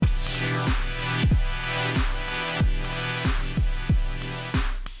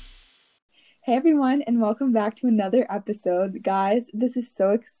Hey everyone, and welcome back to another episode. Guys, this is so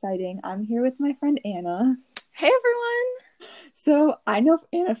exciting. I'm here with my friend Anna. Hey everyone! So I know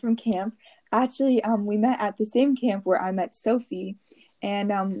Anna from camp. Actually, we met at the same camp where I met Sophie,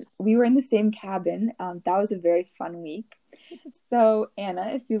 and we were in the same cabin. That was a very fun week. So, Anna,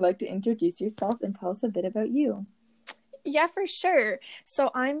 if you'd like to introduce yourself and tell us a bit about you. Yeah, for sure.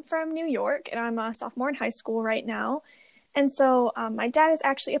 So I'm from New York and I'm a sophomore in high school right now. And so my dad is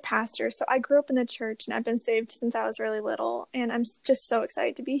actually a pastor. So I grew up in the church and I've been saved since I was really little. And I'm just so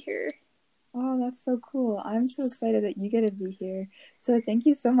excited to be here. Oh, that's so cool. I'm so excited that you get to be here. So, thank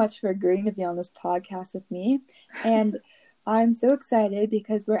you so much for agreeing to be on this podcast with me. And I'm so excited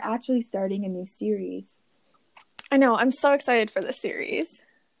because we're actually starting a new series. I know, I'm so excited for this series.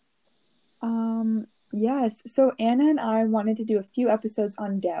 Yes. So Anna and I wanted to do a few episodes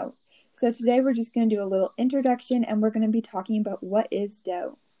on doubt. So today we're just going to do a little introduction and we're going to be talking about what is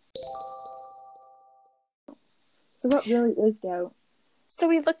doubt. So what really is doubt? So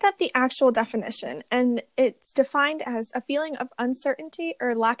we looked at the actual definition and it's defined as a feeling of uncertainty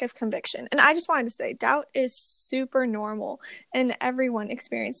or lack of conviction. And I just wanted to say doubt is super normal and everyone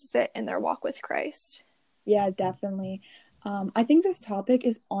experiences it in their walk with Christ. Yeah, definitely. I think this topic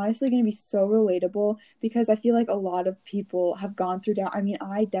is honestly going to be so relatable because I feel like a lot of people have gone through doubt. I mean,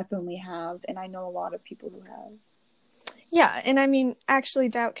 I definitely have, and I know a lot of people who have. Yeah, and I mean, actually,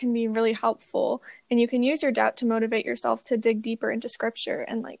 doubt can be really helpful, and you can use your doubt to motivate yourself to dig deeper into scripture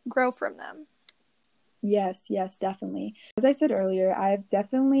and grow from them. Yes, yes, definitely. As I said earlier, I've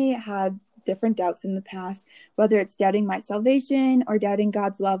definitely had different doubts in the past, whether it's doubting my salvation or doubting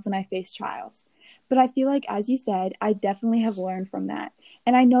God's love when I face trials. But I feel like, as you said, I definitely have learned from that.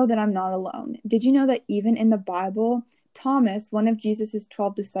 And I know that I'm not alone. Did you know that even in the Bible, Thomas, one of Jesus's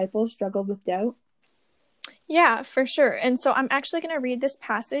 12 disciples, struggled with doubt? Yeah, for sure. And so I'm actually going to read this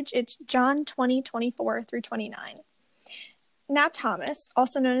passage. It's John 20:24 through 29. Now Thomas,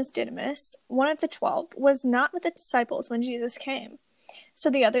 also known as Didymus, one of the 12, was not with the disciples when Jesus came. So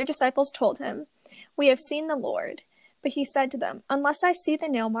the other disciples told him, "We have seen the Lord." But he said to them, "Unless I see the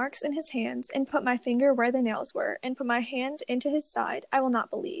nail marks in his hands, and put my finger where the nails were, and put my hand into his side, I will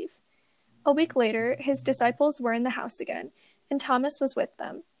not believe." A week later, his disciples were in the house again, and Thomas was with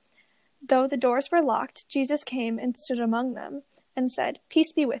them. Though the doors were locked, Jesus came and stood among them, and said,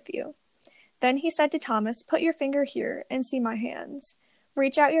 "Peace be with you." Then he said to Thomas, "Put your finger here, and see my hands.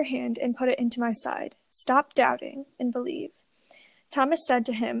 Reach out your hand and put it into my side. Stop doubting, and believe." Thomas said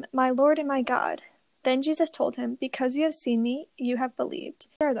to him, "My Lord and my God." Then Jesus told him, "Because you have seen me, you have believed.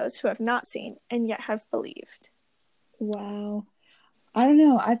 There are those who have not seen, and yet have believed." Wow. I don't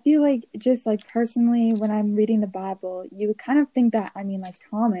know. I feel like just like personally, when I'm reading the Bible, you would kind of think that, I mean, like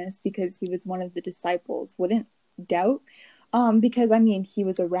Thomas, because he was one of the disciples, wouldn't doubt. Because I mean, he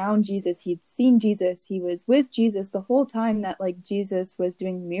was around Jesus, he'd seen Jesus, he was with Jesus the whole time that like Jesus was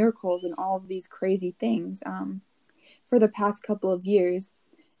doing miracles and all of these crazy things, for the past couple of years.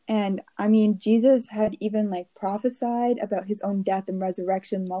 And I mean, Jesus had even like prophesied about his own death and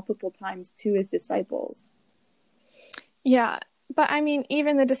resurrection multiple times to his disciples. Yeah, but I mean,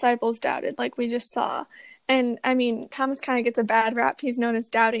 even the disciples doubted, like we just saw. And I mean, Thomas kind of gets a bad rap. He's known as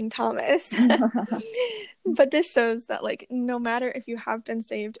Doubting Thomas. But this shows that, like, no matter if you have been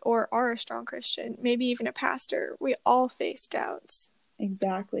saved or are a strong Christian, maybe even a pastor, we all face doubts.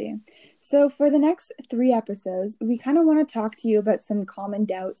 Exactly. So, for the next three episodes, we kind of want to talk to you about some common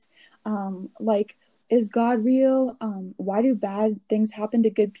doubts, like, is God real? Why do bad things happen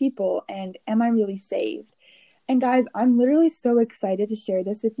to good people? And am I really saved? And guys, I'm literally so excited to share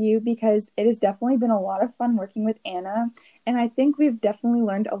this with you because it has definitely been a lot of fun working with Anna. And I think we've definitely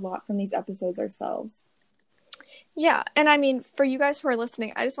learned a lot from these episodes ourselves. Yeah, and I mean, for you guys who are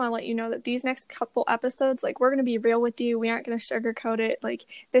listening, I just want to let you know that these next couple episodes, like, we're going to be real with you. We aren't going to sugarcoat it. Like,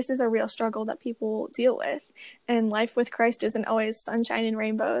 this is a real struggle that people deal with. And life with Christ isn't always sunshine and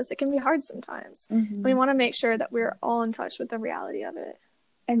rainbows. It can be hard sometimes. We Mm-hmm. want to make sure that we're all in touch with the reality of it.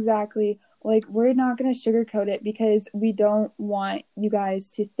 Exactly. Like, we're not going to sugarcoat it because we don't want you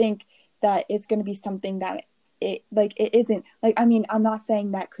guys to think that it's going to be something that it isn't. Like, I mean, I'm not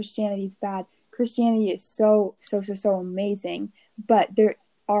saying that Christianity is bad. Christianity is so amazing, but there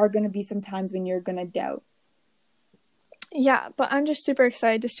are going to be some times when you're going to doubt. Yeah, but I'm just super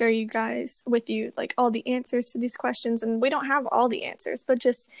excited to share you guys with you like all the answers to these questions, and we don't have all the answers, but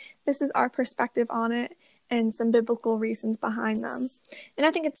just this is our perspective on it and some biblical reasons behind them. And I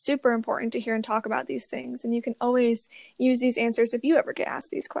think it's super important to hear and talk about these things, and you can always use these answers if you ever get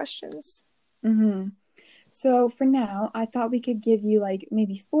asked these questions. Mm-hmm. So for now, I thought we could give you like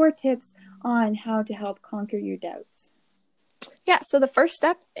maybe 4 tips on how to help conquer your doubts. Yeah, so the first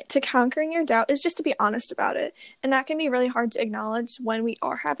step to conquering your doubt is just to be honest about it. And that can be really hard to acknowledge when we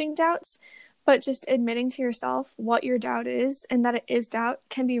are having doubts, but just admitting to yourself what your doubt is and that it is doubt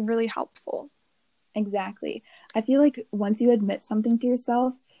can be really helpful. Exactly. I feel like once you admit something to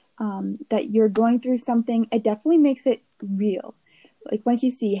yourself, that you're going through something, it definitely makes it real. Like once you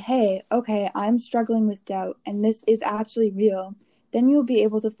see, hey, okay, I'm struggling with doubt and this is actually real, then you'll be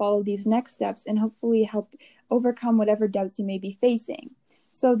able to follow these next steps and hopefully help overcome whatever doubts you may be facing.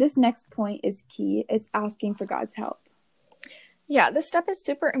 So this next point is key. It's asking for God's help. Yeah, this step is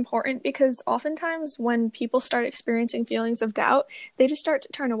super important because oftentimes when people start experiencing feelings of doubt, they just start to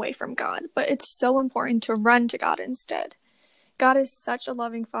turn away from God. But it's so important to run to God instead. God is such a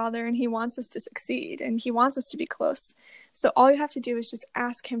loving Father, and He wants us to succeed, and He wants us to be close. So all you have to do is just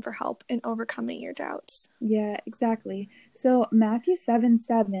ask Him for help in overcoming your doubts. Yeah, exactly. So Matthew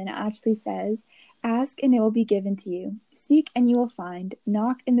 7:7 actually says, ask and it will be given to you. Seek and you will find.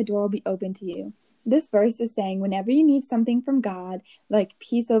 Knock and the door will be open to you. This verse is saying whenever you need something from God, like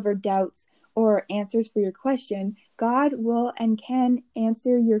peace over doubts or answers for your question, God will and can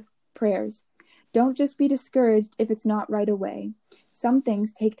answer your prayers. Don't just be discouraged if it's not right away. Some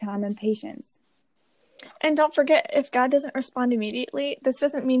things take time and patience. And don't forget, if God doesn't respond immediately, this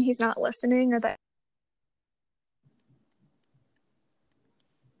doesn't mean He's not listening or that.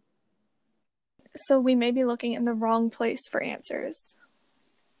 So we may be looking in the wrong place for answers.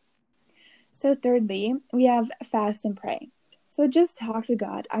 So thirdly, we have fast and pray. So just talk to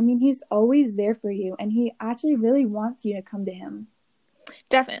God. I mean, He's always there for you, and He actually really wants you to come to Him.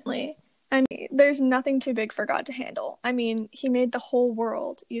 Definitely. I mean, there's nothing too big for God to handle. I mean, He made the whole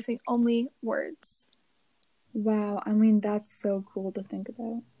world using only words. Wow, I mean, that's so cool to think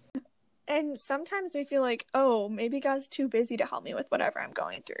about. And sometimes we feel like, oh, maybe God's too busy to help me with whatever I'm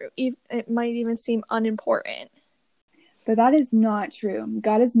going through. It might even seem unimportant. But that is not true.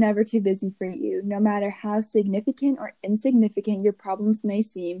 God is never too busy for you. No matter how significant or insignificant your problems may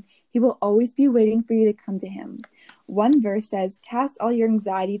seem, He will always be waiting for you to come to Him. One verse says, cast all your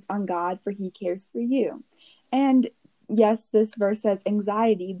anxieties on God, for He cares for you. And yes, this verse says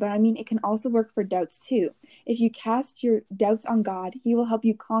anxiety, but I mean, it can also work for doubts too. If you cast your doubts on God, He will help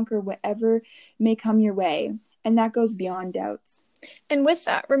you conquer whatever may come your way. And that goes beyond doubts. And with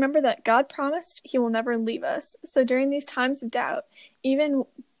that, remember that God promised He will never leave us. So during these times of doubt, even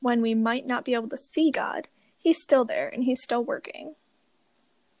when we might not be able to see God, He's still there and He's still working.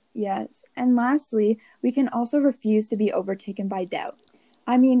 Yes. And lastly, we can also refuse to be overtaken by doubt.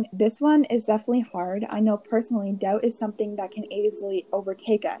 I mean, this one is definitely hard. I know personally, doubt is something that can easily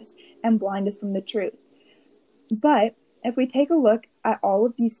overtake us and blind us from the truth. But if we take a look at all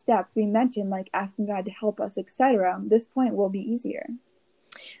of these steps we mentioned, like asking God to help us, etc., this point will be easier.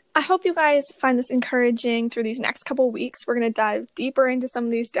 I hope you guys find this encouraging through these next couple weeks. We're going to dive deeper into some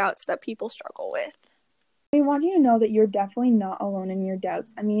of these doubts that people struggle with. We want you to know that you're definitely not alone in your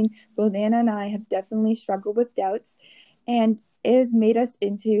doubts. I mean, both Anna and I have definitely struggled with doubts, and it has made us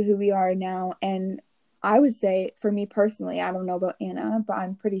into who we are now. And I would say, for me personally, I don't know about Anna, but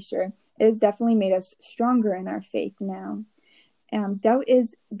I'm pretty sure it has definitely made us stronger in our faith now. Doubt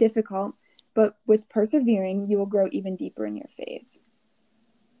is difficult, but with persevering, you will grow even deeper in your faith.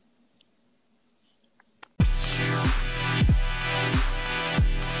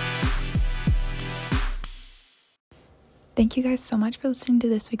 Thank you guys so much for listening to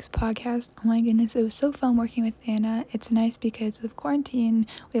this week's podcast. Oh my goodness, it was so fun working with Anna. It's nice because of quarantine,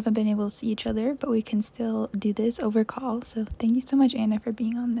 we haven't been able to see each other, but we can still do this over call. So thank you so much, Anna, for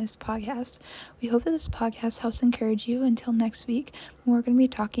being on this podcast. We hope that this podcast helps encourage you until next week. We're going to be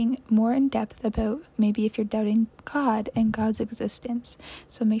talking more in depth about maybe if you're doubting God and God's existence.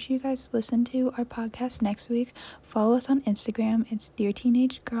 So make sure you guys listen to our podcast next week. Follow us on Instagram. It's Dear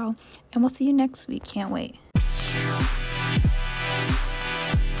Teenage Girl. And we'll see you next week. Can't wait.